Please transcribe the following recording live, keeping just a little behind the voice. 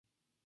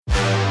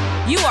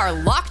You are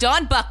Locked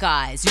On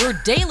Buckeyes, your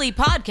daily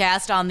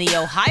podcast on the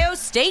Ohio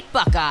State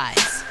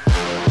Buckeyes.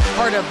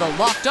 Part of the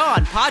Locked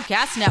On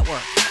Podcast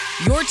Network,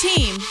 your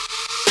team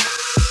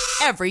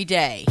every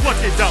day. What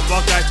is up,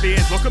 Buckeyes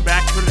fans? Welcome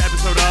back to another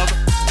episode of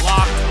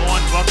Locked On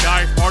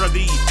Buckeyes, part of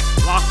the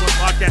Locked On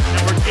Podcast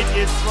Network. It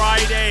is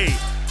Friday,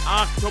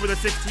 October the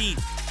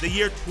 16th, the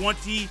year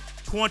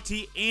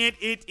 2020, and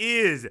it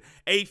is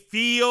a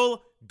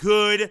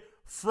feel-good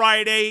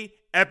Friday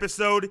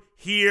episode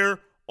here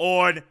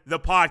on the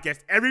podcast.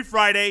 Every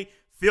Friday,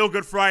 Feel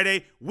Good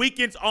Friday.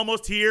 Weekend's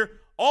almost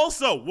here.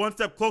 Also, one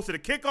step closer to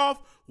kickoff,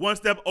 one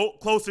step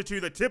closer to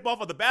the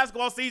tip-off of the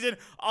basketball season.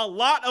 A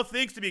lot of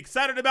things to be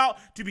excited about,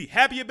 to be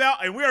happy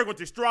about, and we are going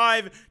to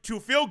strive to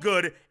feel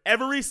good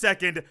every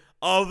second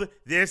of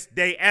this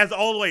day. As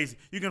always,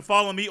 you can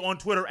follow me on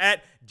Twitter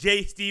at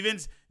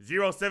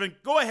jstevens07.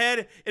 Go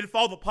ahead and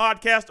follow the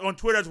podcast on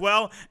Twitter as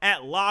well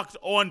at Locked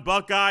On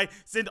Buckeye.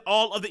 Send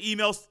all of the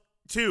emails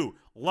to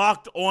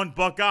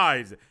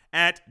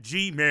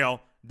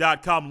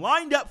lockedonbuckeyes@gmail.com.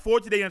 Lined up for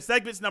today in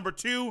segments number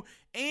 2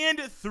 and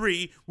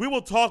 3, we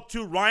will talk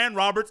to Ryan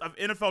Roberts of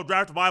NFL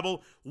Draft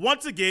Bible.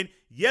 Once again,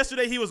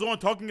 yesterday he was on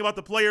talking about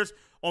the players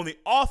on the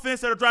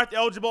offense that are draft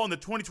eligible in the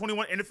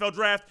 2021 NFL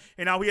Draft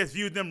and how he has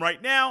viewed them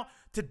right now.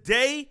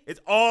 Today, it's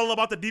all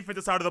about the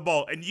defensive side of the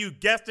ball. And you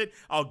guessed it,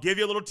 I'll give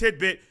you a little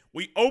tidbit.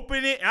 We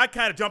open it, and I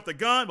kind of jumped the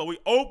gun, but we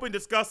open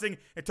discussing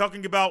and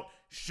talking about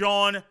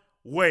Shaun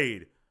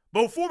Wade.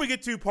 But before we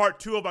get to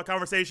part 2 of our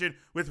conversation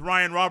with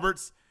Ryan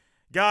Roberts,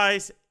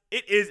 guys,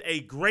 it is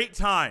a great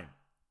time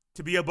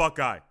to be a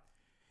Buckeye.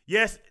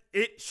 Yes,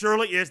 it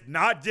surely is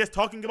not just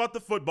talking about the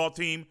football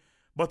team,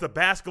 but the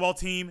basketball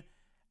team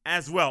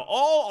as well.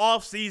 All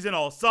offseason,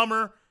 all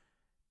summer,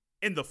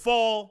 in the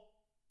fall,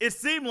 it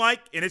seemed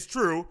like, and it's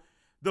true,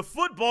 the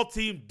football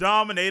team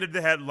dominated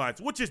the headlines,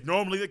 which is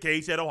normally the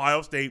case at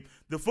Ohio State.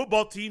 The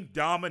football team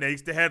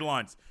dominates the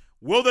headlines.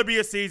 Will there be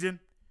a season?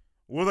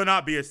 Will there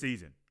not be a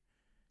season?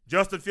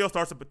 Justin Fields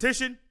starts a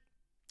petition.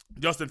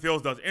 Justin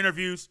Fields does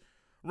interviews.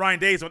 Ryan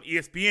Day's on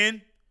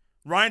ESPN.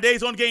 Ryan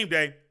Day's on game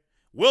day.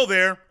 Will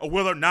there or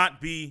will there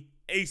not be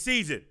a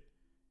season?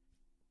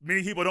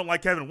 Many people don't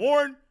like Kevin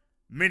Warren.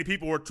 Many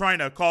people were trying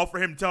to call for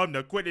him, tell him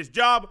to quit his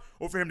job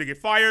or for him to get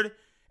fired.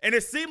 And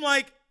it seemed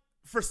like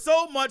for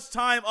so much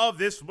time of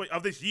this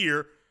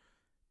year,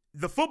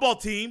 the football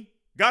team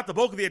got the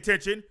bulk of the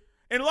attention,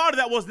 and a lot of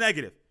that was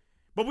negative.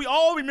 But we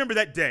all remember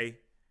that day,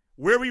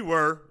 where we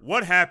were,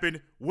 what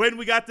happened, when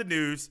we got the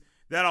news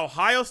that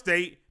Ohio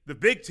State, the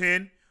Big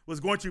Ten,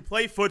 was going to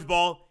play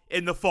football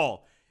in the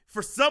fall.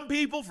 For some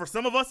people, for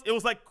some of us, it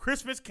was like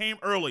Christmas came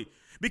early.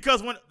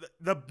 Because when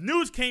the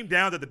news came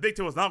down that the Big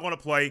Ten was not going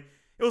to play,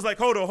 it was like,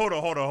 hold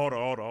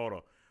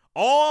on.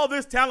 All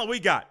this talent we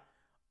got,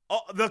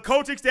 the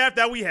coaching staff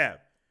that we have,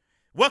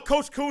 what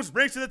Coach Coons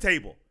brings to the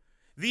table,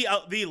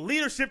 the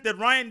leadership that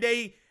Ryan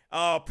Day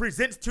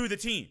presents to the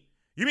team.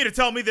 You mean to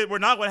tell me that we're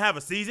not going to have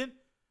a season?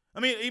 I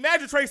mean,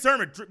 imagine Trey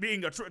Sermon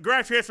being a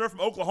grad transfer from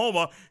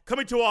Oklahoma,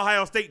 coming to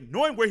Ohio State,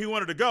 knowing where he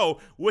wanted to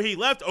go, where he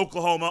left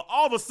Oklahoma.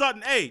 All of a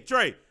sudden, hey,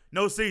 Trey,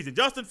 no season.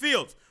 Justin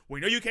Fields, we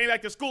know you came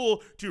back to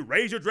school to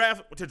raise your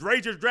draft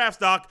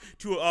stock,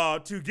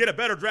 to get a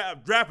better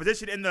draft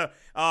position in the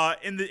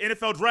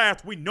NFL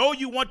draft. We know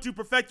you want to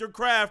perfect your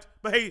craft,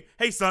 but hey,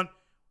 son,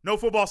 no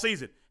football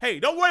season. Hey,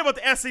 don't worry about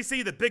the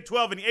SEC, the Big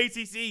 12, and the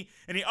ACC,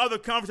 and the other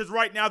conferences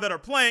right now that are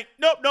playing.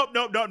 Nope.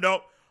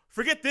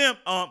 Forget them.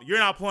 You're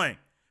not playing.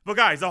 But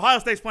guys, Ohio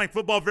State's playing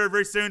football very,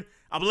 very soon.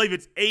 I believe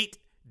it's 8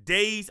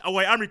 days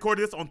away. I'm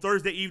recording this on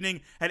Thursday evening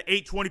at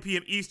 8:20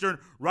 p.m. Eastern,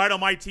 right on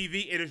my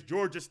TV. It is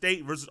Georgia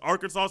State versus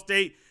Arkansas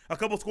State. A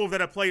couple schools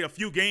that have played a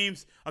few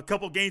games, a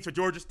couple games for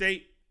Georgia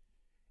State.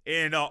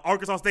 And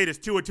Arkansas State is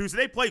 2-2, so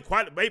they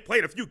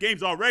played a few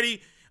games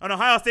already. And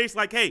Ohio State's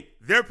like, hey,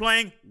 they're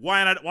playing,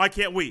 why not? Why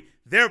can't we?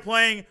 They're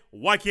playing,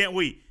 why can't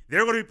we?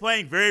 They're going to be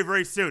playing very,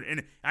 very soon.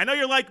 And I know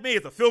you're like me.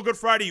 It's a feel-good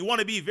Friday. You want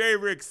to be very,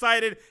 very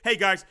excited. Hey,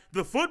 guys,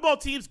 the football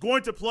team's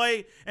going to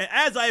play. And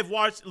as I have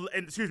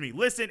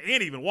listened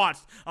and even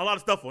watched a lot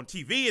of stuff on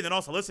TV and then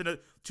also listened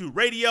to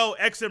radio,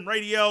 XM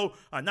Radio,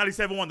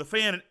 97.1 The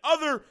Fan, and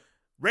other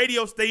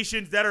radio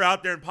stations that are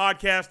out there and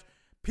podcasts,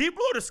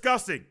 people are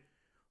discussing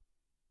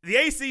the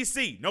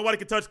ACC. Nobody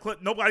can touch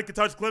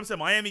Clemson.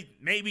 Miami,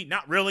 maybe,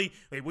 not really.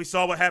 We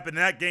saw what happened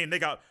in that game. They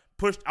got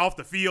pushed off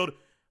the field.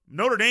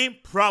 Notre Dame,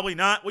 probably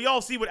not. We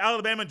all see what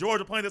Alabama and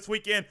Georgia are playing this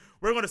weekend.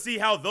 We're going to see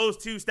how those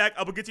two stack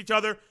up against each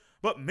other.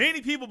 But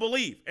many people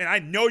believe, and I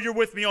know you're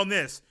with me on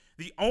this,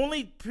 the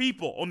only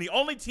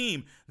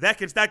team that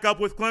can stack up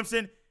with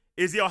Clemson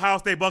is the Ohio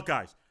State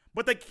Buckeyes.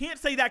 But they can't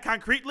say that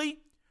concretely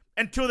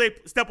until they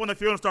step on the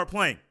field and start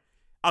playing.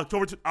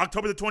 October the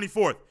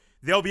 24th,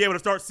 they'll be able to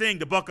start seeing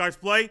the Buckeyes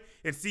play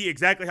and see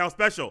exactly how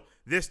special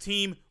this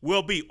team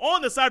will be.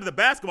 On the side of the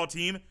basketball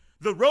team,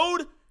 the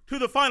road to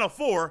the Final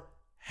Four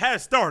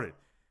has started.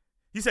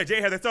 You said,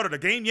 Jay, have they started a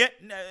game yet?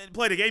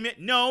 Played a game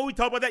yet? No, we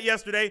talked about that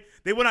yesterday.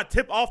 They will not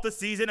tip off the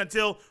season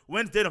until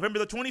Wednesday, November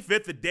the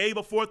 25th, the day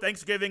before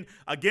Thanksgiving,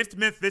 against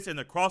Memphis in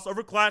the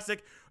Crossover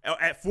Classic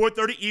at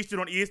 4:30 Eastern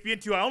on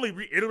ESPN2. I only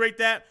reiterate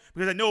that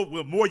because I know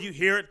the more you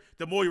hear it,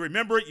 the more you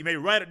remember it. You may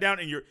write it down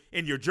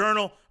in your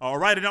journal, or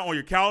write it down on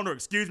your calendar,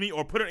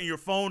 or put it in your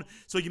phone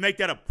so you make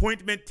that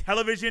appointment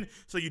television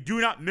so you do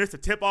not miss the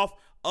tip-off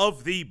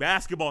of the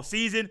basketball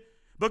season.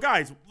 But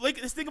guys,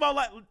 let's think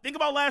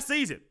about last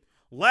season.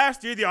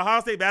 Last year, the Ohio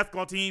State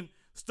basketball team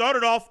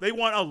started off, they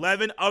won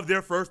 11 of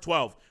their first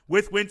 12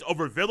 with wins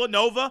over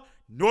Villanova,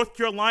 North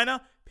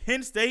Carolina,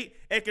 Penn State,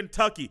 and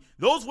Kentucky.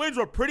 Those wins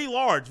were pretty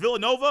large.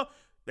 Villanova,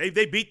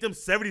 they beat them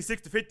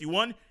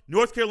 76-51.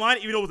 North Carolina,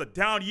 even though it was a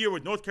down year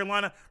with North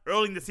Carolina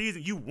early in the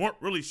season, you weren't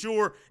really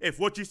sure if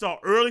what you saw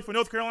early for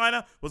North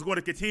Carolina was going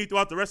to continue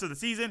throughout the rest of the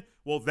season.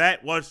 Well,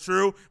 that was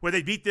true, where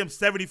they beat them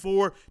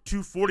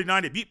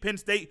 74-49. They beat Penn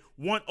State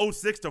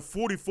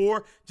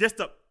 106-44. Just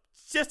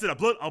an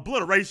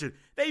obliteration.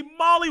 They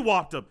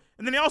mollywopped them.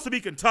 And then they also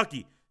beat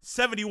Kentucky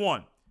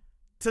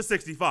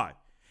 71-65.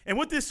 And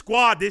with this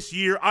squad this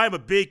year, I'm a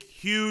big,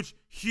 huge,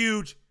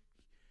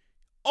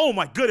 oh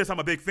my goodness, I'm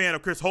a big fan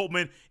of Chris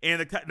Holtmann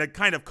and the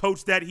kind of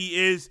coach that he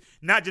is,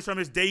 not just from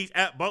his days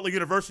at Butler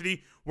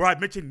University, where I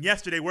mentioned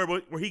yesterday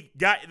where he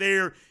got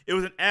there, it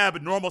was an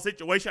abnormal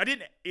situation. I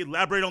didn't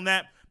elaborate on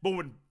that, but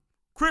when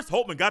Chris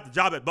Holtmann got the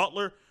job at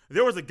Butler,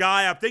 there was a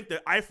guy,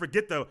 I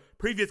forget the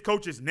previous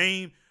coach's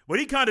name, but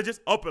he kind of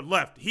just up and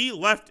left. He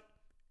left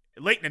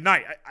late in the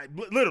night.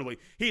 Literally,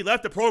 he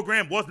left the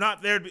program, was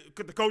not there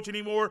to coach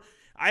anymore.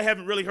 I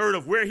haven't really heard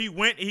of where he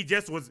went. He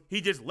just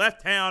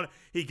left town.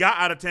 He got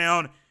out of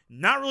town.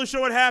 Not really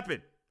sure what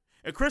happened.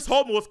 And Chris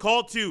Holtmann was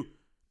called to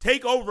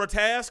take over a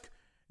task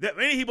that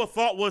many people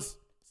thought was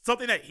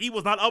something that he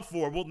was not up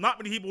for. Well, not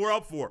many people were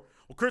up for.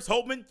 Well, Chris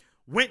Holtmann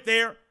went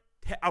there,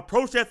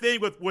 approached that thing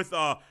with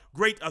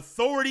great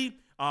authority,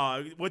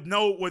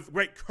 with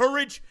great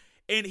courage,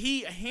 and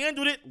he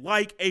handled it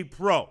like a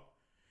pro.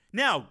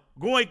 Now,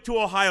 going to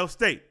Ohio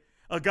State,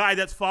 a guy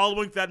that's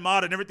following Thad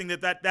Matta and everything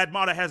that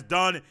Matta has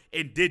done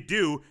and did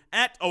do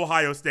at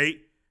Ohio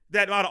State.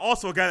 Thad Matta,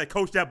 also a guy that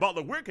coached at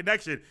Butler. Weird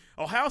connection.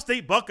 Ohio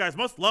State Buckeyes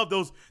must love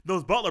those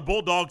Butler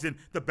Bulldogs and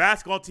the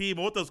basketball team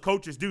and what those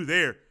coaches do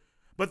there.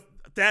 But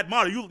Thad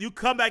Matta, you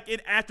come back in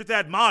after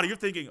Thad Matta, you're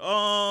thinking,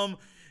 don't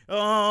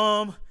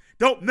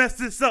mess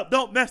this up.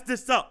 Don't mess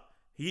this up.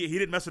 He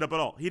didn't mess it up at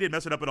all. He didn't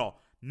mess it up at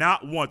all.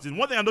 Not once. And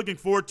one thing I'm looking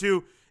forward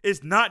to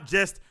is not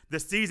just the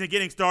season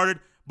getting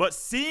started, but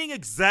seeing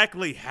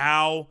exactly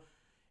how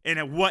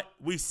and what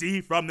we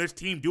see from this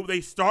team. Do they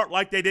start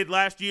like they did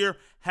last year,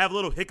 have a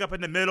little hiccup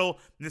in the middle,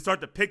 and then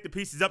start to pick the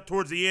pieces up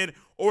towards the end?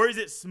 Or is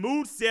it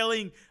smooth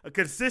sailing, a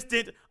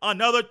consistent,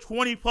 another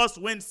 20-plus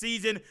win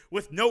season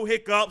with no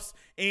hiccups,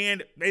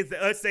 and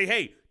let's say,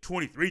 hey,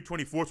 23,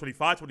 24,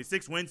 25,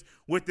 26 wins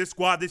with this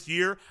squad this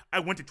year? I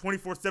went to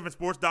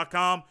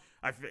 247sports.com.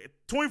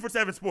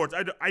 247 Sports,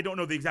 I don't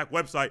know the exact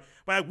website,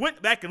 but I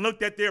went back and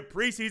looked at their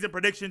preseason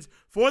predictions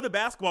for the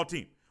basketball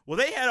team. Well,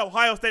 they had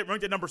Ohio State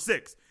ranked at number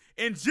 6.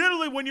 And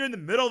generally, when you're in the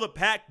middle of the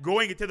pack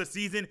going into the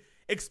season,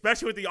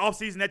 especially with the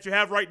offseason that you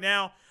have right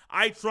now,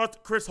 I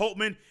trust Chris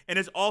Holtmann and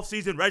his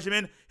offseason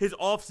regimen, his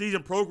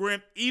offseason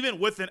program. Even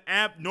with an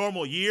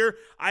abnormal year,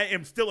 I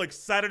am still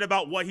excited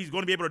about what he's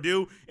going to be able to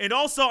do. And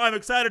also, I'm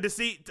excited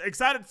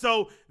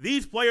so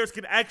these players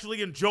can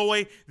actually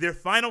enjoy their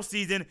final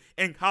season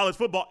in college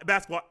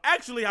basketball.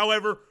 Actually,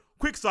 however,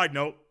 quick side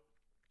note,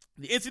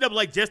 the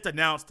NCAA just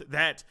announced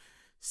that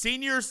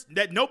seniors,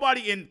 that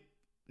nobody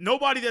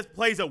that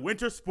plays a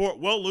winter sport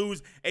will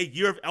lose a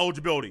year of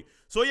eligibility.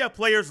 So you have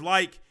players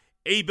like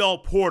Abel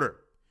Porter,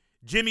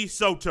 Jimmy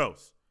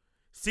Sotos,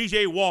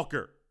 CJ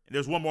Walker, and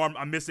there's one more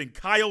I'm missing,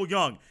 Kyle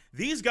Young.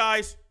 These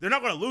guys, they're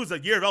not going to lose a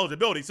year of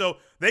eligibility, so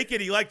they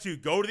can elect to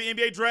go to the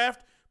NBA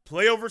draft,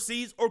 play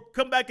overseas, or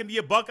come back and be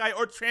a Buckeye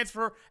or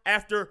transfer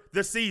after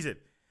the season.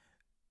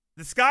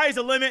 The sky is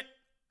the limit.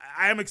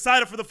 I am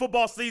excited for the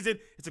football season.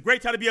 It's a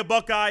great time to be a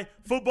Buckeye.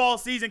 Football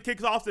season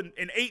kicks off in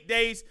 8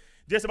 days,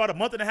 just about a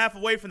month and a half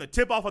away from the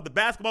tip-off of the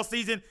basketball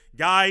season.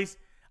 Guys,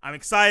 I'm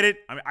excited.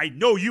 I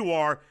know you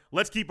are.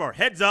 Let's keep our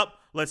heads up.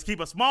 Let's keep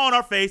a smile on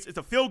our face. It's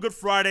a feel-good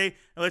Friday,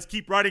 and let's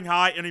keep riding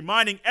high and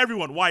reminding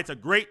everyone why it's a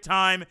great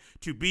time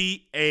to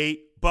be a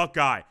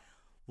Buckeye.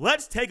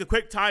 Let's take a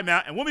quick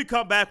timeout, and when we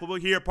come back, we'll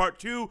hear part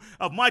 2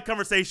 of my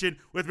conversation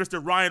with Mr.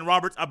 Ryan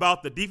Roberts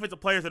about the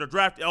defensive players that are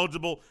draft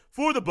eligible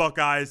for the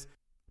Buckeyes.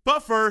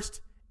 But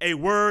first, a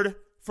word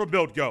from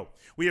Built Go.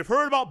 We have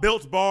heard about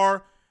Built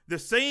Bar. The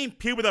same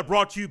people that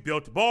brought you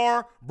Built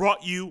Bar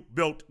brought you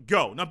Built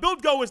Go. Now,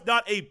 Built Go is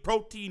not a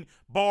protein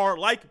bar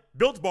like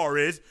Built Bar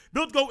is.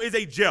 Built Go is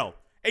a gel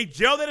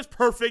that is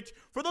perfect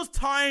for those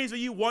times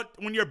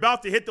when you're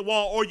about to hit the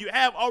wall, or you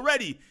have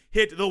already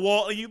hit the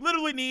wall and you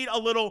literally need a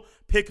little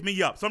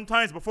pick-me-up.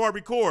 Sometimes before I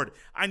record,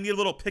 I need a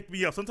little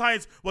pick-me-up.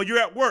 Sometimes while you're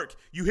at work,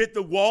 you hit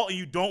the wall and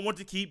you don't want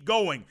to keep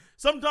going.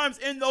 Sometimes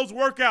in those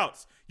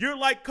workouts, you're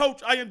like,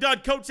 Coach, I am done.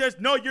 Coach says,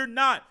 no, you're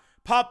not.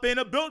 Pop in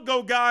a Built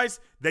Go, guys.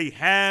 They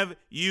have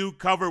you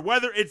covered.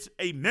 Whether it's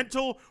a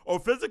mental or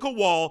physical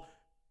wall,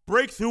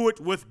 break through it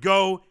with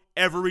Go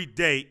every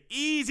day.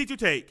 Easy to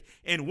take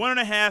in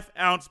 1.5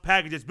 ounce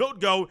packages. Built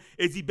Go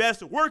is the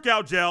best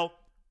workout gel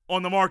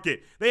on the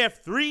market. They have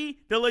 3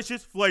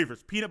 delicious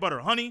flavors: peanut butter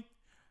honey,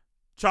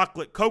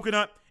 chocolate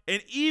coconut,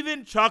 and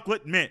even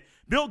chocolate mint.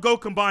 Built Go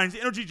combines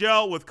energy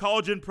gel with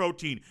collagen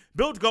protein.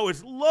 Built Go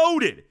is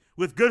loaded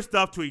with good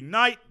stuff to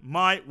ignite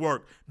my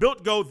work.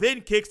 Built Go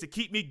then kicks to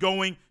keep me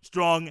going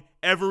strong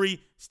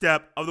every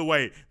step of the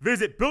way.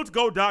 Visit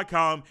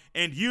BuiltGo.com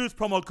and use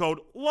promo code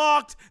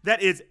LOCKED,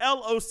 that is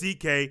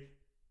LOCKED,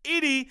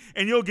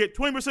 and you'll get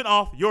 20%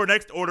 off your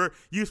next order.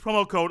 Use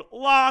promo code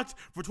LOCKED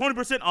for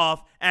 20%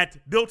 off at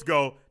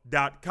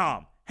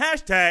BuiltGo.com.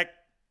 Hashtag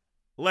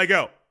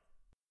Lego.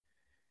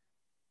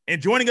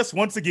 And joining us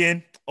once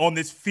again on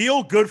this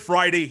Feel Good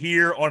Friday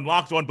here on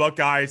Locked On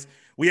Buckeyes,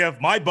 we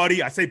have my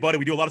buddy, I say buddy,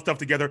 we do a lot of stuff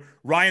together,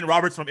 Ryan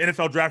Roberts from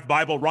NFL Draft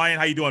Bible. Ryan,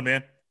 how you doing,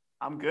 man?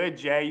 I'm good,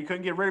 Jay. You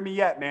couldn't get rid of me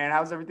yet, man.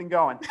 How's everything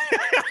going?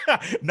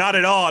 Not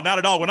at all. Not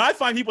at all. When I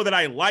find people that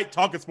I like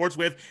talking sports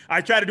with,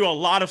 I try to do a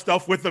lot of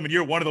stuff with them, and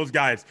you're one of those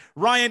guys.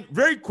 Ryan,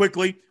 very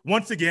quickly,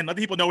 once again, let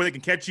the people know where they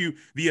can catch you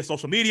via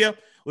social media,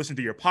 listen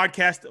to your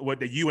podcast,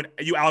 what you,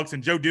 Alex,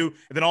 and Joe do,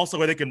 and then also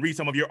where they can read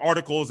some of your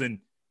articles and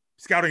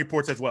scouting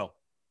reports as well.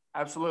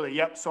 Absolutely.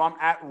 Yep. So I'm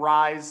at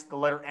Rise, the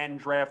letter N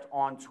Draft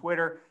on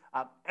Twitter.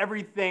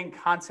 Everything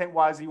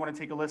content-wise that you want to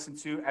take a listen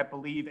to at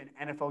Believe, an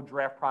NFL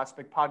Draft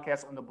Prospect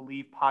podcast on the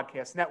Believe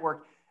Podcast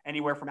Network,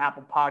 anywhere from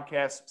Apple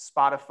Podcasts,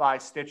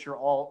 Spotify, Stitcher,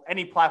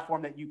 any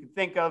platform that you can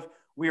think of.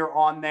 We are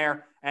on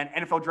there. And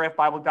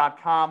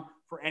NFLDraftBible.com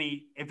for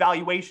any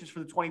evaluations for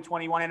the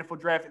 2021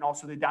 NFL Draft, and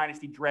also the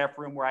Dynasty Draft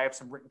Room, where I have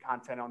some written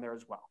content on there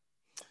as well.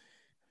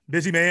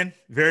 Busy man,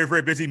 very,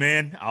 very busy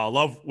man. I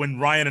love when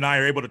Ryan and I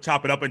are able to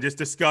chop it up and just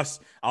discuss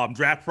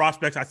draft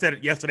prospects. I said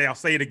it yesterday. I'll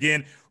say it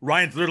again.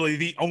 Ryan's literally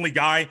the only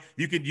guy.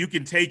 You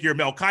can take your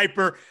Mel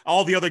Kiper,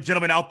 all the other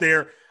gentlemen out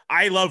there.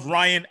 I love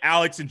Ryan,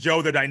 Alex, and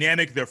Joe, their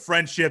dynamic, their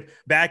friendship,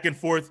 back and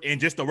forth, and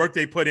just the work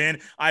they put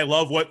in. I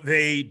love what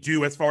they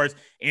do as far as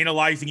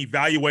analyzing,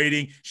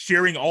 evaluating,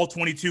 sharing all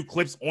 22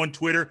 clips on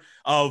Twitter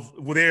of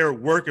their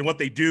work and what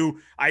they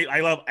do. I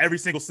love every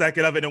single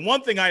second of it. And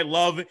one thing I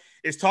love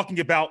is talking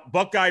about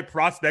Buckeye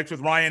prospects with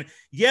Ryan.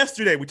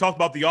 Yesterday, we talked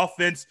about the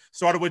offense,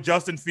 started with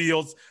Justin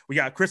Fields. We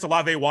got Chris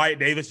Olave, Wyatt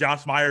Davis,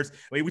 Josh Myers.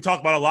 We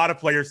talked about a lot of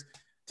players.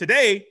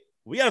 Today,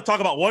 we got to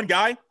talk about one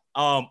guy,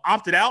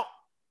 opted out,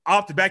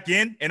 opted back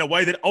in a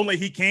way that only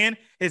he can.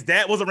 His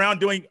dad was around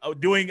doing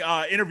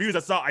interviews.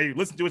 I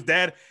listened to his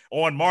dad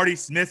on Marty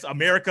Smith's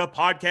America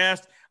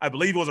podcast. I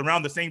believe it was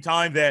around the same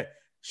time that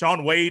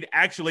Shaun Wade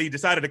actually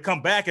decided to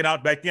come back and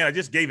opt back in. I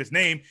just gave his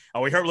name.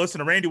 We heard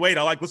listening to Randy Wade.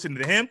 I like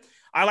listening to him.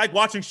 I like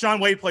watching Shaun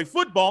Wade play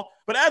football.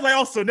 But as I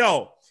also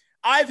know,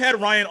 I've had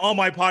Ryan on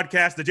my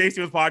podcast, the J.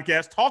 Stevens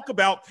podcast, talk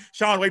about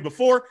Shaun Wade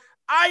before.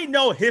 I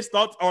know his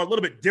thoughts are a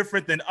little bit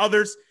different than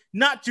others.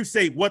 Not to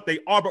say what they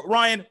are, but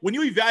Ryan, when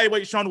you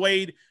evaluate Shaun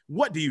Wade,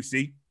 what do you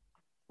see?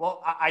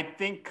 Well, I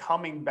think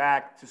coming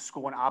back to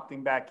school and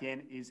opting back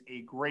in is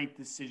a great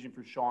decision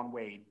for Shaun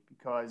Wade,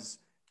 because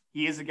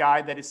he is a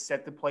guy that is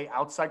set to play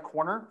outside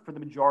corner for the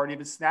majority of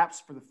his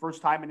snaps for the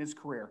first time in his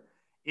career.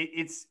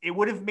 It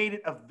would have made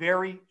it a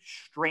very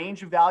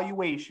strange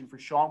evaluation for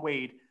Shaun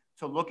Wade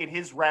to look at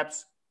his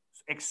reps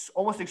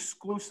almost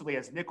exclusively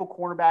as nickel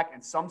cornerback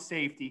and some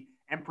safety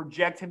and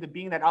project him to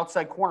being that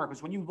outside corner.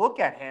 Because when you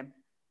look at him,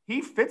 he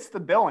fits the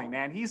billing,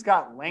 man. He's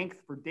got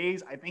length for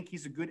days. I think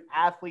he's a good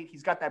athlete.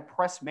 He's got that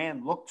press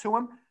man look to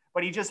him,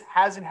 but he just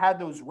hasn't had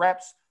those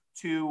reps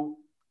to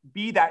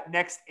be that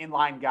next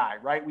in-line guy,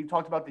 right? We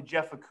talked about the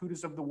Jeff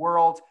Okudas of the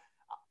world.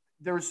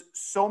 There's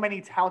so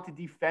many talented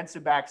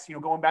defensive backs,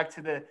 going back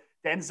to the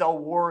Denzel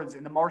Wards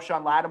and the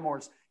Marshawn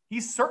Lattimores. He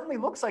certainly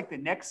looks like the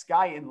next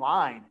guy in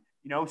line,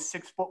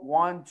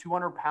 6'1",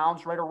 200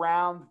 pounds right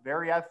around,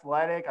 very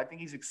athletic. I think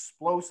he's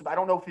explosive. I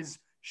don't know if his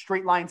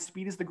straight line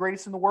speed is the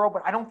greatest in the world,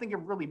 but I don't think it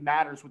really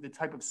matters with the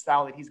type of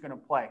style that he's going to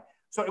play.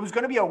 So it was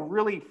going to be a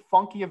really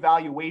funky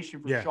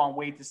evaluation for Shaun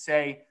Wade to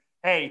say,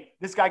 hey,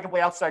 this guy can play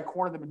outside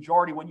corner the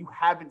majority when you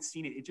haven't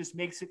seen it. It just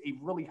makes it a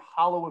really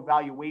hollow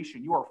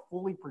evaluation. You are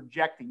fully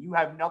projecting. You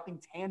have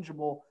nothing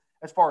tangible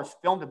as far as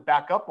film to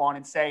back up on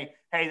and say,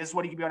 hey, this is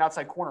what he can be on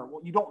outside corner.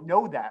 Well, you don't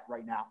know that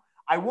right now.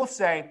 I will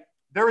say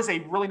there is a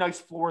really nice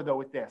floor, though,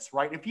 with this,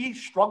 right? If he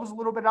struggles a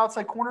little bit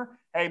outside corner,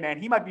 hey, man,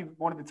 he might be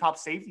one of the top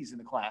safeties in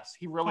the class.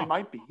 He really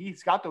might be.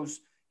 He's got those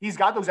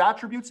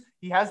attributes.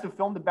 He has the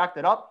film to back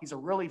that up. He's a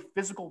really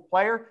physical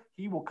player.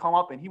 He will come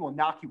up and he will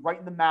knock you right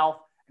in the mouth.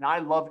 And I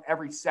love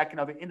every second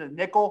of it. In the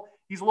nickel,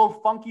 he's a little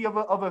funky of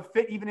a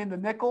fit even in the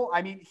nickel.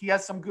 I mean, he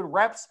has some good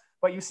reps,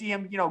 but you see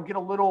him, get a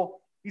little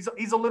 – he's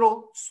a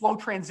little slow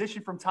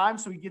transition from time,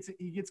 so he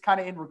gets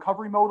kind of in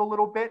recovery mode a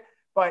little bit.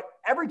 But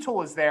every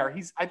tool is there.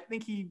 I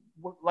think he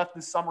left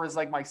this summer as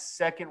like my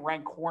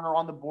second-ranked corner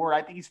on the board.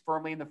 I think he's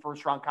firmly in the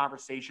first-round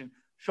conversation.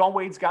 Shaun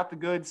Wade's got the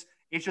goods.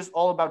 It's just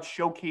all about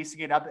showcasing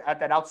it at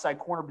that outside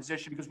corner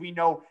position, because we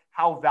know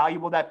how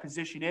valuable that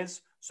position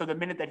is So the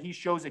minute that he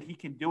shows that he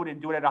can do it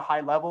and do it at a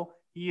high level,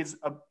 he is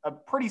a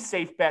pretty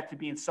safe bet to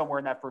be in somewhere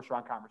in that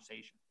first-round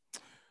conversation.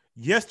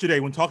 Yesterday,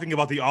 when talking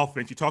about the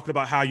offense, you talked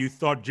about how you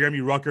thought Jeremy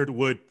Ruckert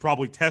would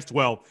probably test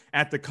well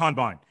at the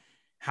Combine.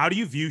 How do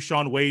you view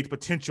Shaun Wade's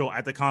potential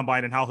at the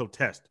Combine and how he'll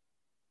test?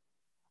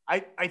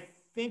 I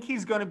think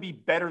he's going to be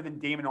better than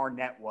Damon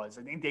Arnett was.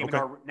 I think Damon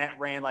Arnett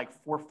ran like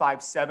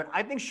 4.57.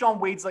 I think Shaun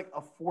Wade's like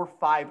a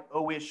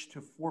 4.50-ish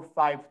to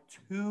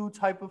 4.52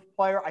 type of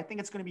player. I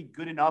think it's going to be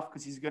good enough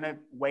because he's going to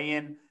weigh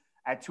in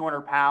at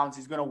 200 pounds.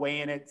 He's going to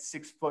weigh in at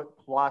 6 foot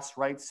plus,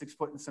 right? 6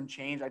 foot and some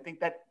change. I think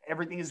that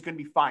everything is going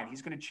to be fine.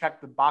 He's going to check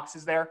the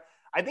boxes there.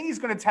 I think he's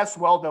going to test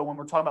well, though, when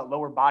we're talking about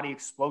lower body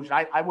explosion.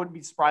 I wouldn't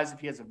be surprised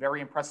if he has a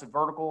very impressive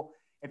vertical,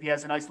 if he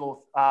has a nice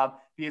little, if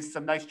he has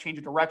some nice change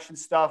of direction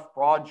stuff,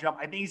 broad jump.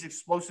 I think he's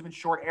explosive in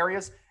short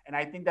areas, and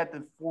I think that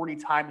the 40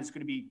 time is going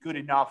to be good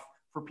enough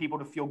for people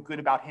to feel good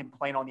about him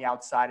playing on the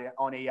outside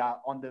on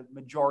the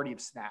majority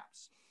of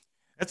snaps.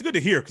 That's good to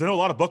hear because I know a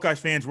lot of Buckeyes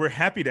fans, we're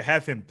happy to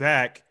have him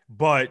back,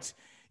 but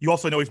you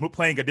also know he's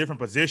playing a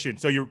different position.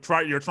 So you're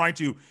trying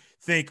to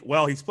think,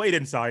 well, he's played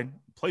inside,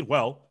 played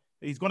well.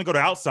 He's going to go to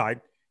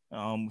outside.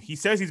 He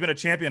says he's been a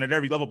champion at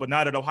every level, but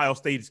not at Ohio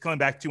State. He's coming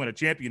back to in a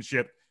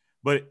championship.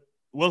 But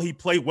will he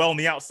play well on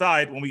the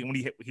outside when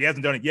he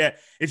hasn't done it yet?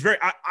 It's very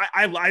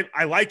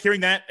I like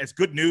hearing that. It's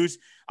good news.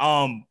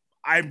 I'm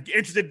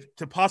interested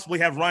to possibly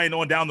have Ryan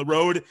on down the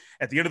road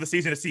at the end of the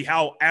season to see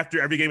how,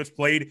 after every game is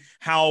played,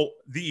 how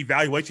the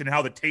evaluation and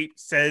how the tape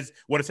says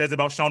what it says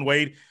about Shaun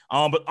Wade.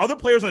 But other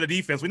players on the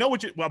defense, we know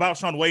about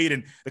Shaun Wade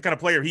and the kind of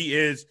player he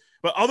is.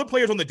 But other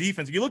players on the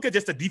defense, if you look at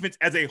just the defense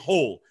as a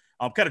whole,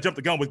 kind of jumped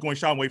the gun with going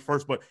Shaun Wade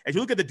first, but as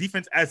you look at the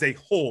defense as a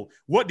whole,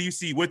 what do you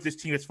see with this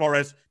team as far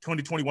as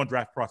 2021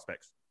 draft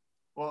prospects?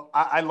 Well,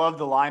 I love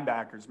the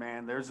linebackers,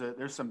 man. There's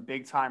some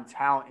big-time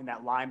talent in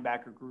that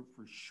linebacker group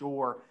for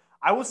sure.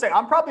 I will say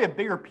I'm probably a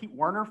bigger Pete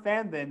Werner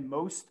fan than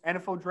most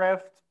NFL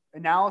draft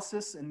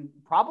analysis, and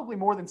probably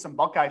more than some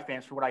Buckeye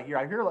fans for what I hear.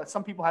 I hear that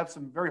some people have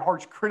some very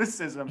harsh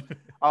criticism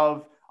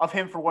of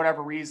him for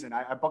whatever reason.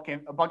 A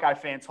Buckeye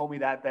fan told me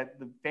that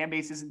the fan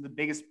base isn't the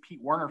biggest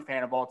Pete Werner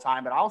fan of all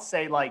time, but I'll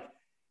say, like,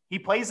 he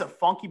plays a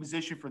funky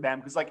position for them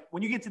because, like,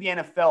 when you get to the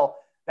NFL,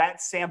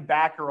 that Sam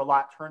Backer a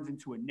lot turns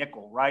into a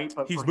nickel, right?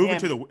 But he's moving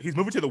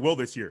to the will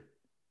this year.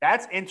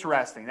 That's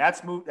interesting.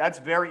 That's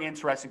very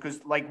interesting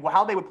because, like,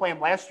 how they would play him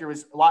last year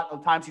is a lot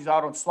of times he's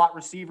out on slot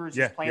receivers.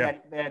 He's playing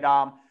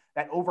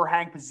that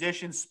overhang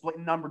position,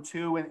 splitting number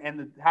two and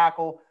the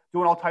tackle,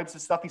 doing all types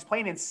of stuff. He's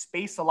playing in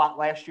space a lot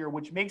last year,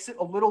 which makes it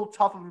a little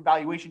tough of an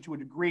evaluation to a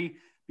degree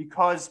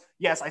because,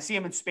 yes, I see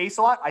him in space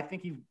a lot. I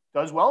think he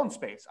does well in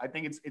space. I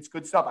think it's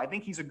good stuff. I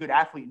think he's a good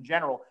athlete in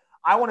general.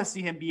 I want to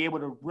see him be able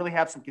to really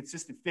have some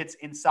consistent fits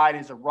inside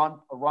as a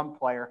run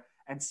player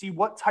and see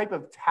what type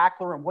of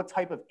tackler and what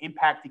type of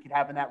impact he could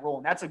have in that role.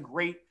 And that's a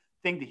great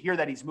thing to hear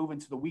that he's moving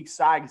to the weak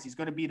side because he's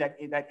going to be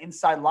that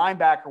inside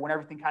linebacker when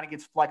everything kind of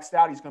gets flexed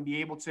out. He's going to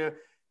be able to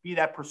be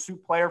that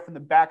pursuit player from the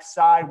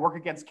backside, work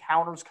against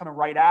counters coming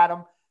right at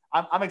him.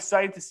 I'm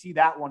excited to see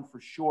that one for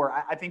sure.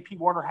 I think Pete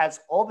Werner has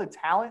all the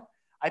talent.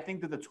 I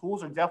think that the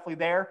tools are definitely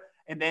there.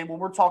 And then when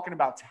we're talking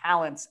about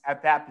talents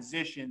at that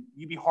position,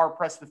 you'd be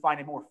hard-pressed to find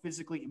a more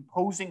physically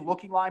imposing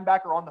looking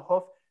linebacker on the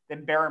hoof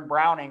than Baron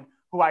Browning,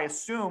 who I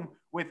assume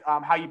with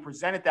how you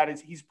presented that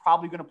is he's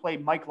probably going to play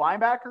Mike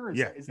linebacker.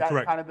 Is that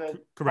correct. kind of the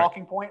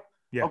talking point?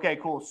 Yeah. Okay,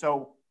 cool.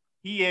 So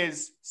he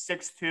is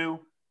 6'2",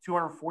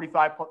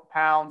 245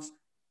 pounds.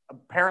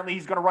 Apparently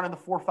he's going to run in the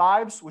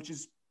 4.5s, which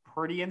is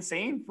pretty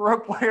insane for a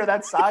player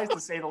that size, to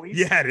say the least.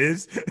 Yeah, it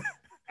is.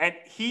 And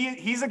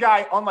he's a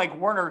guy, unlike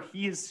Werner,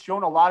 he has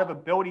shown a lot of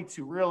ability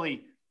to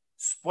really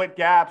split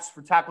gaps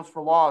for tackles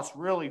for loss,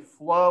 really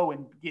flow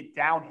and get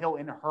downhill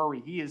in a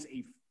hurry. He is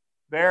a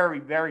very,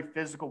 very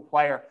physical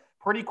player.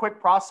 Pretty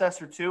quick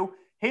processor, too.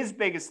 His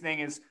biggest thing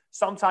is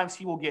sometimes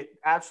he will get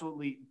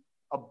absolutely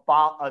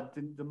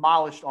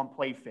demolished on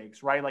play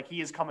fakes, right? Like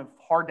he is coming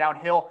hard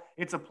downhill.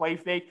 It's a play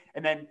fake.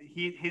 And then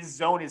his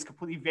zone is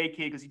completely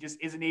vacated because he just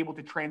isn't able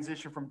to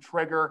transition from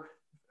trigger,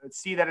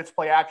 see that it's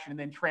play action, and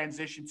then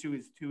transition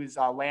to his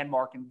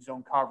landmark and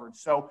zone coverage.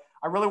 So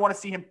I really want to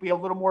see him be a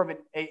little more of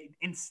an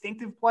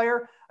instinctive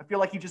player. I feel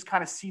like he just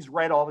kind of sees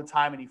red all the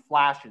time and he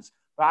flashes.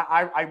 But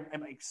I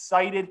am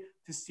excited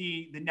to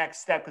see the next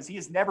step because he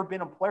has never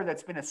been a player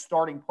that's been a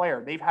starting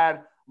player. They've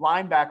had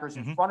linebackers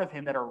in front of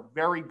him that are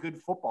very good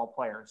football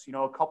players,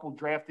 a couple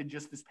drafted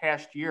just this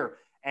past year.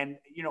 And,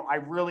 I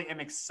really am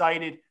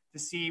excited to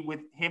see with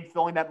him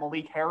filling that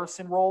Malik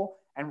Harrison role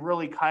and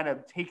really kind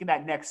of taking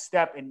that next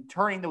step and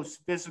turning those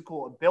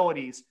physical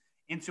abilities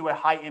into a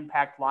high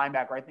impact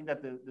linebacker. I think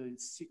that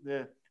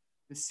the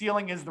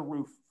ceiling is the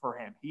roof for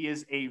him. He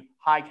is a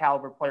high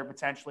caliber player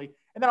potentially.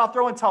 And then I'll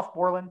throw in Tuf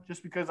Borland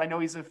just because I know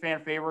he's a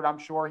fan favorite. I'm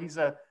sure he's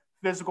a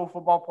physical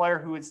football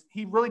player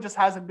he really just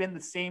hasn't been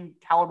the same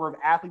caliber of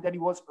athlete that he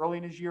was early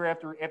in his year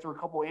after a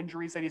couple of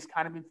injuries that he's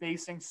kind of been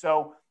facing.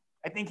 So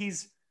I think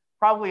he's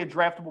probably a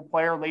draftable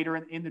player later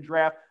in the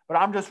draft, but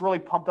I'm just really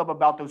pumped up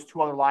about those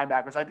two other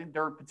linebackers. I think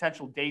they're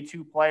potential day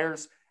two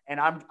players. And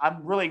I'm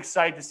really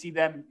excited to see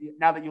them,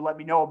 now that you let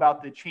me know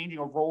about the changing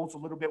of roles a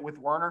little bit with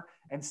Werner,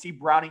 and see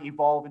Browning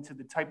evolve into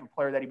the type of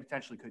player that he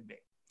potentially could be.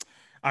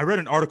 I read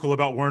an article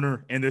about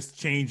Werner and this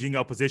changing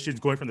of positions,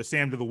 going from the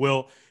Sam to the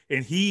Will,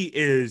 and he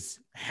is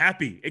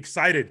happy,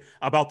 excited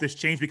about this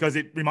change because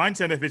it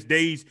reminds him of his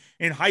days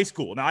in high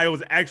school. Now, I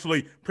was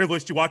actually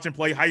privileged to watch him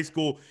play high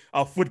school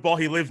football.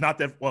 He lives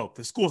the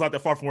school's not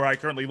that far from where I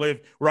currently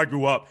live, where I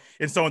grew up.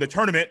 And so in the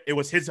tournament, it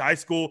was his high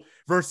school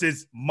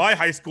versus my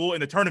high school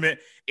in the tournament,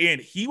 and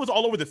he was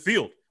all over the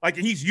field. Like,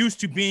 he's used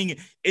to being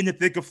in the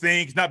thick of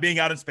things, not being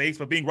out in space,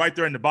 but being right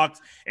there in the box.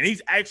 And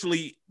he's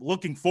actually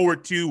looking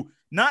forward to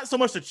not so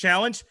much the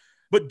challenge,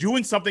 but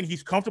doing something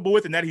he's comfortable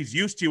with and that he's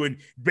used to, and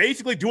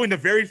basically doing the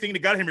very thing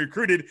that got him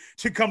recruited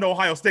to come to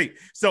Ohio State.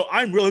 So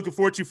I'm really looking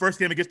forward to first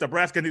game against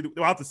Nebraska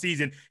throughout the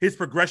season, his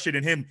progression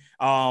and him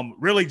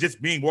really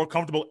just being more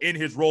comfortable in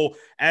his role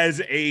as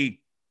a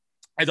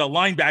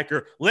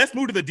linebacker. Let's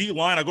move to the D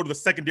line. I'll go to the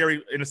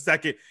secondary in a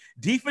second.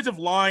 Defensive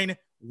line,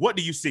 what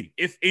do you see?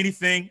 If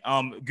anything,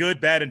 good,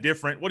 bad, and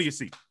different, what do you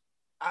see?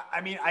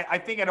 I mean, I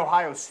think at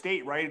Ohio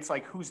State, right, it's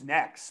like, who's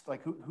next?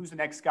 Like, who's the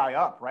next guy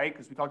up, right?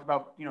 Because we talked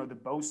about, the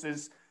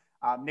Bosa's,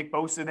 Nick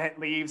Bosa that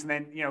leaves, and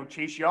then,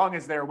 Chase Young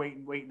is there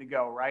waiting to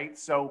go, right?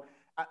 So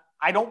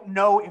I don't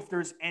know if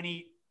there's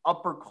any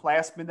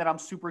upperclassmen that I'm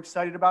super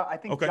excited about. I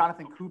think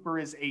Jonathan Cooper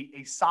is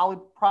a solid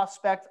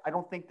prospect. I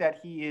don't think that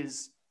he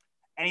is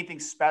anything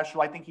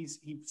special. I think he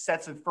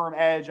sets a firm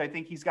edge. I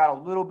think he's got a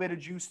little bit of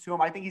juice to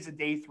him. I think he's a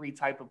day 3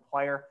 type of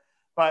player.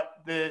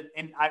 But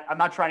I'm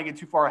not trying to get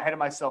too far ahead of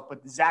myself,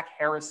 but the Zach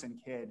Harrison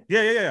kid.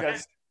 Yeah.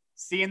 Just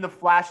seeing the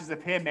flashes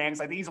of him, man, because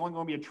I think he's only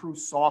going to be a true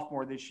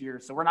sophomore this year.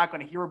 So we're not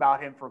going to hear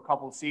about him for a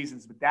couple of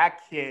seasons. But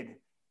that kid,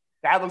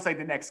 that looks like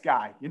the next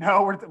guy.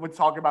 We're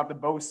talking about the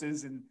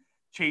Boses and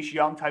Chase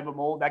Young type of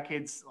mold. That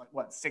kid's,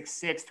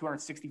 6'6",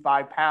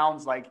 265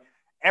 pounds. Like,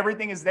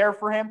 everything is there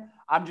for him.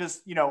 I'm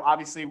just,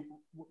 obviously –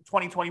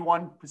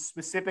 2021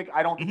 specific,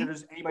 I don't think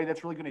there's anybody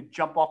that's really going to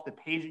jump off the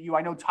page at you.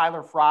 I know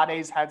Tyler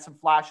Fraday's had some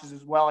flashes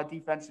as well at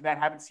defensive end.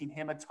 Haven't seen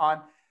him a ton.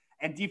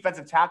 And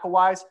defensive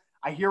tackle-wise,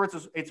 I hear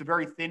it's a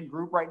very thin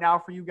group right now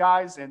for you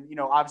guys. And,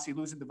 obviously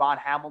losing Devon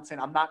Hamilton,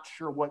 I'm not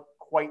sure what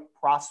quite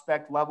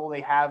prospect level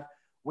they have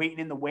waiting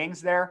in the wings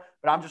there.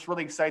 But I'm just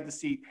really excited to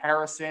see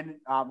Harrison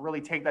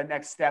really take that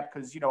next step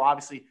because,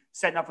 obviously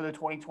setting up for the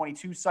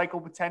 2022 cycle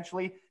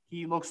potentially,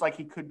 he looks like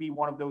he could be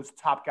one of those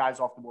top guys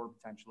off the board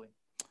potentially.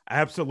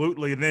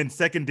 Absolutely. And then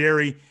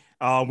secondary,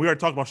 we already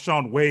talked about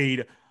Shaun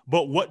Wade,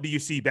 but what do you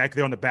see back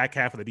there on the back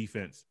half of the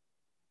defense?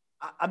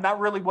 I'm not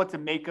really what to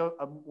make of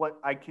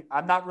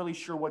I'm not really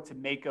sure what to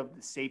make of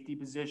the safety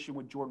position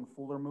with Jordan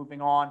Fuller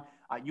moving on.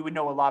 You would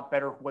know a lot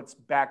better what's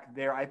back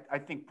there. I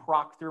think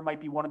Proctor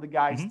might be one of the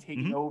guys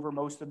taking over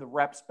most of the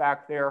reps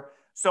back there.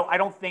 So I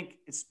don't think,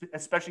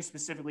 especially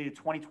specifically the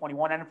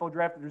 2021 NFL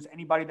draft, if there's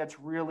anybody that's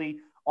really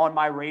on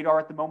my radar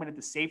at the moment at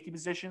the safety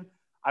position.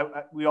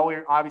 We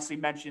obviously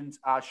mentioned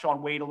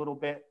Shaun Wade a little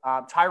bit.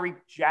 Tyree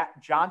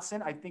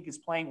Johnson, I think, is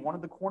playing one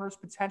of the corners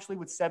potentially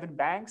with Sevyn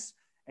Banks,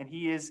 and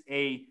he is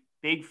a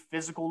big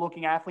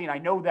physical-looking athlete. And I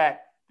know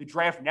that the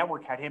Draft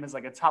Network had him as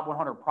like a top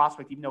 100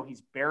 prospect, even though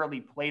he's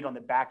barely played on the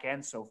back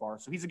end so far.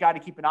 So he's a guy to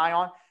keep an eye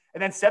on.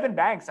 And then Sevyn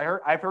Banks,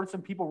 I've heard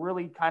some people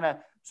really kind of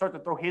start to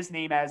throw his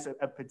name as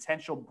a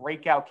potential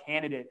breakout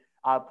candidate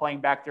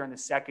playing back there in the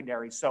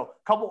secondary. So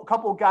a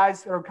couple of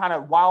guys that are kind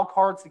of wild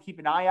cards to keep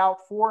an eye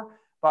out for.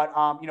 But,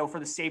 for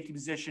the safety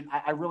position,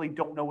 I really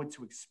don't know what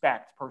to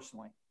expect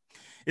personally.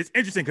 It's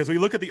interesting because we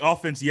look at the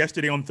offense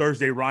yesterday on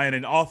Thursday, Ryan,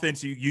 and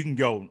offense, you can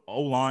go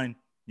O-line,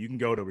 you can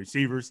go to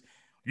receivers.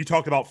 You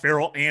talked about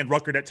Farrell and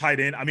Ruckert at tight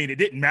end. I mean, it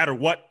didn't matter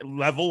what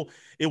level.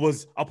 It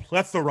was a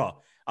plethora,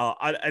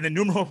 an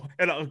innumerable,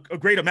 and a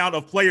great amount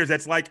of players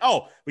that's like,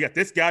 oh, we got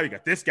this guy,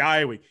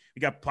 we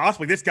got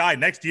possibly this guy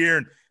next year.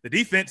 And the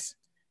defense,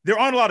 there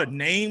aren't a lot of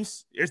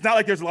names. It's not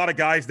like there's a lot of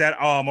guys that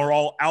are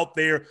all out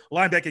there,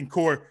 linebacking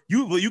core.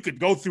 You could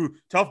go through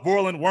Tuf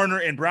Borland, Werner,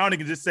 and Browning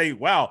and just say,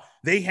 wow,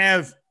 they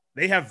have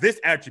this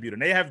attribute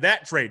and they have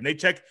that trait and they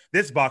check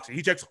this box. And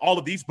he checks all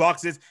of these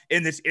boxes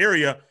in this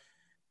area.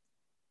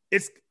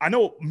 I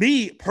know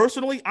me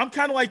personally, I'm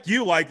kind of like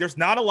you. Like, there's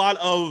not a lot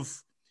of,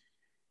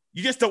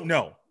 you just don't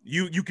know.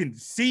 You can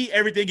see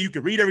everything, you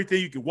can read everything,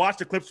 you can watch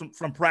the clips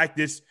from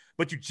practice,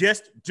 but you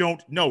just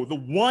don't know. The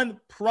one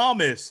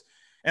promise.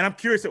 And I'm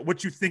curious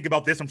what you think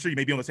about this. I'm sure you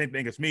may be on the same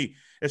thing as me.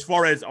 As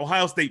far as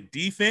Ohio State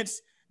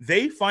defense,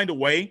 they find a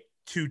way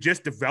to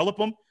just develop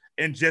them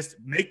and just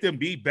make them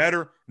be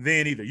better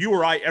than either you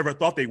or I ever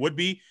thought they would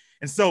be.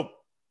 And so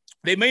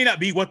they may not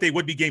be what they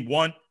would be game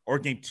 1 or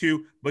game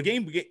 2, but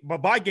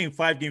by game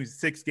 5, game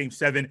 6, game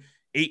 7,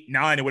 8,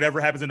 9, and whatever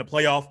happens in the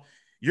playoff,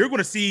 you're going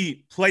to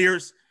see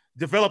players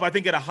develop, I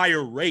think, at a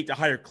higher rate, a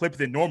higher clip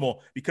than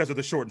normal because of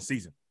the shortened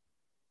season.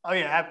 Oh,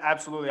 yeah,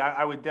 absolutely.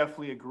 I would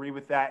definitely agree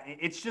with that.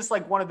 It's just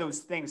like one of those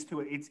things,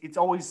 too. It's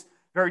always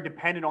very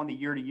dependent on the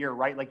year to year,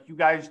 right? Like, you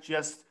guys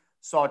just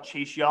saw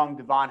Chase Young,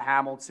 Devon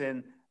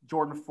Hamilton,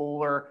 Jordan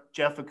Fuller,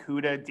 Jeff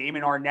Okudah,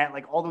 Damon Arnett,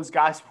 like all those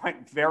guys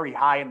went very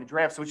high in the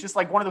draft. So it's just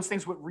like one of those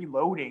things with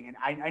reloading. And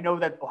I know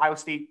that Ohio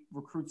State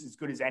recruits as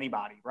good as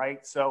anybody,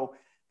 right? So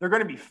they're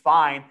going to be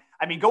fine.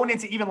 I mean, going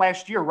into even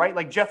last year, right?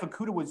 Like Jeff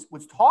Okudah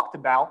was talked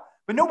about,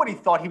 but nobody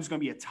thought he was going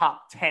to be a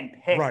top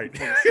 10 pick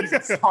before the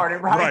season started,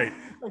 right?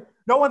 Like,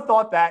 no one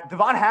thought that.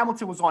 Devon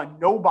Hamilton was on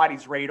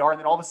nobody's radar, and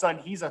then all of a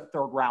sudden he's a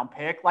third-round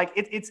pick. Like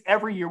it's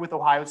every year with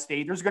Ohio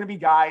State. There's going to be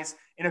guys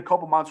in a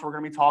couple months we're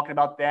going to be talking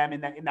about them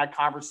in that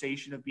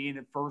conversation of being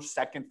a first,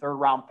 second,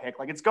 third-round pick.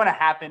 Like it's going to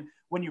happen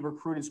when you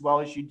recruit as well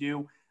as you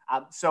do.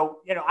 So,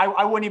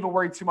 I wouldn't even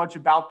worry too much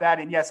about that.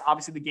 And yes,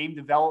 obviously the game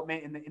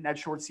development in that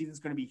short season is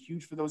going to be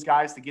huge for those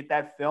guys to get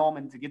that film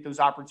and to get those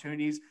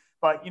opportunities.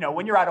 But,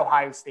 when you're at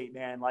Ohio State,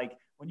 man, like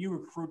when you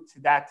recruit to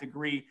that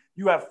degree,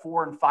 you have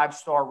 4- and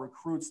 5-star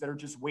recruits that are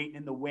just waiting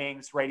in the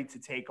wings, ready to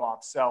take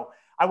off. So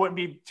I wouldn't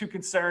be too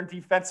concerned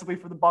defensively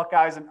for the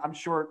Buckeyes. And I'm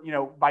sure,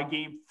 by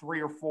game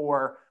 3 or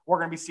 4, we're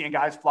going to be seeing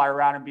guys fly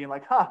around and being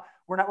like,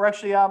 we're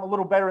actually a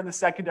little better in the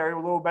secondary, a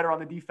little better on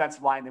the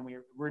defensive line than we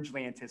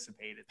originally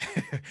anticipated.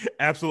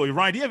 Absolutely.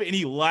 Ryan, do you have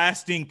any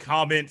lasting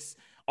comments,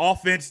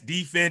 offense,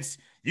 defense?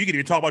 You can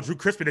even talk about Drew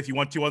Crispin if you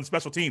want to on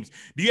special teams.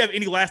 Do you have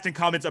any lasting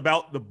comments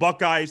about the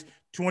Buckeyes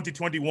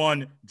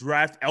 2021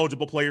 draft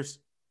eligible players?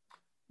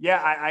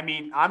 Yeah, I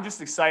mean, I'm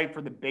just excited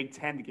for the Big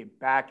Ten to get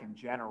back in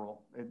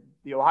general.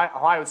 The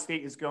Ohio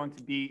State is going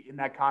to be in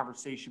that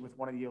conversation with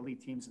one of the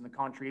elite teams in the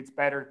country. It's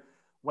better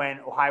when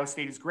Ohio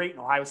State is great and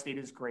Ohio State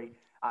is great.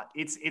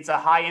 It's a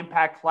high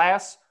impact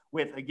class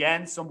with,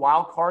 again, some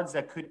wild cards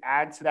that could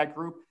add to that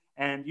group.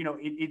 And,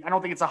 I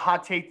don't think it's a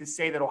hot take to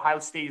say that Ohio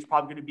State is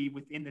probably going to be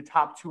within the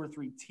top 2 or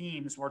 3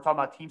 teams. We're talking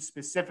about teams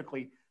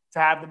specifically to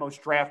have the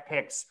most draft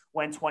picks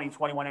when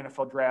 2021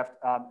 NFL draft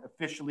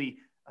officially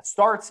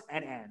starts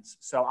and ends.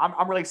 So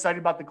I'm really excited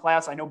about the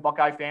class. I know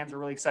Buckeye fans are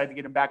really excited to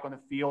get him back on the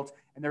field.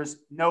 And there's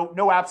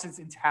no absence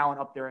in talent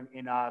up there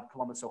in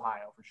Columbus,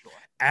 Ohio, for sure.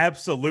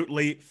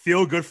 Absolutely.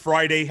 Feel Good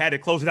Friday. Had to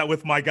close it out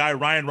with my guy,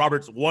 Ryan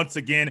Roberts, once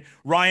again.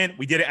 Ryan,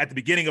 we did it at the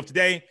beginning of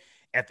today,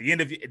 at the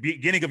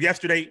beginning of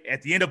yesterday,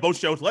 at the end of both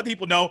shows. Let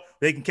people know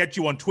they can catch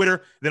you on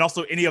Twitter, then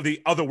also any of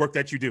the other work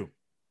that you do.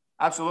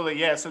 Absolutely,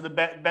 yeah. So the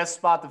best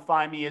spot to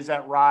find me is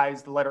at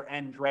Rise, the letter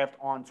N Draft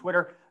on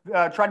Twitter.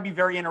 Try to be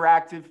very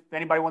interactive. If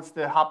anybody wants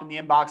to hop in the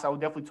inbox, I will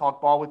definitely talk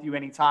ball with you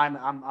anytime.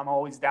 I'm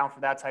always down for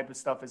that type of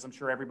stuff, as I'm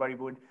sure everybody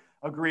would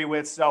agree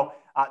with. So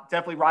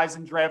definitely Rise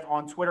and Draft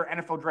on Twitter.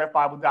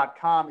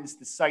 NFLDraftBible.com is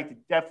the site to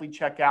definitely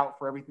check out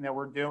for everything that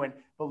we're doing.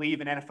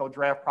 Believe in NFL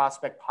Draft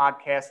Prospect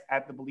Podcast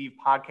at the Believe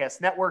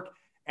Podcast Network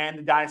and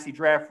the Dynasty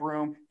Draft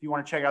Room if you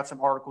want to check out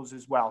some articles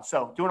as well.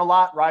 So doing a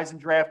lot, Rise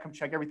and Draft. Come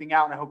check everything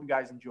out, and I hope you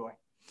guys enjoy.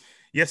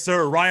 Yes,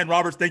 sir. Ryan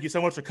Roberts, thank you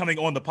so much for coming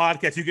on the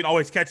podcast. You can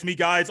always catch me,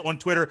 guys, on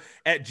Twitter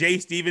at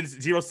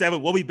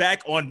jstevens07. We'll be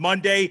back on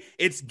Monday.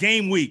 It's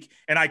game week,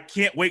 and I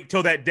can't wait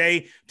till that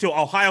day, till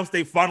Ohio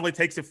State finally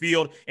takes the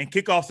field and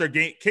kick off their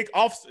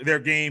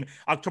game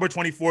October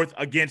 24th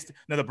against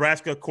the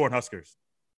Nebraska Cornhuskers.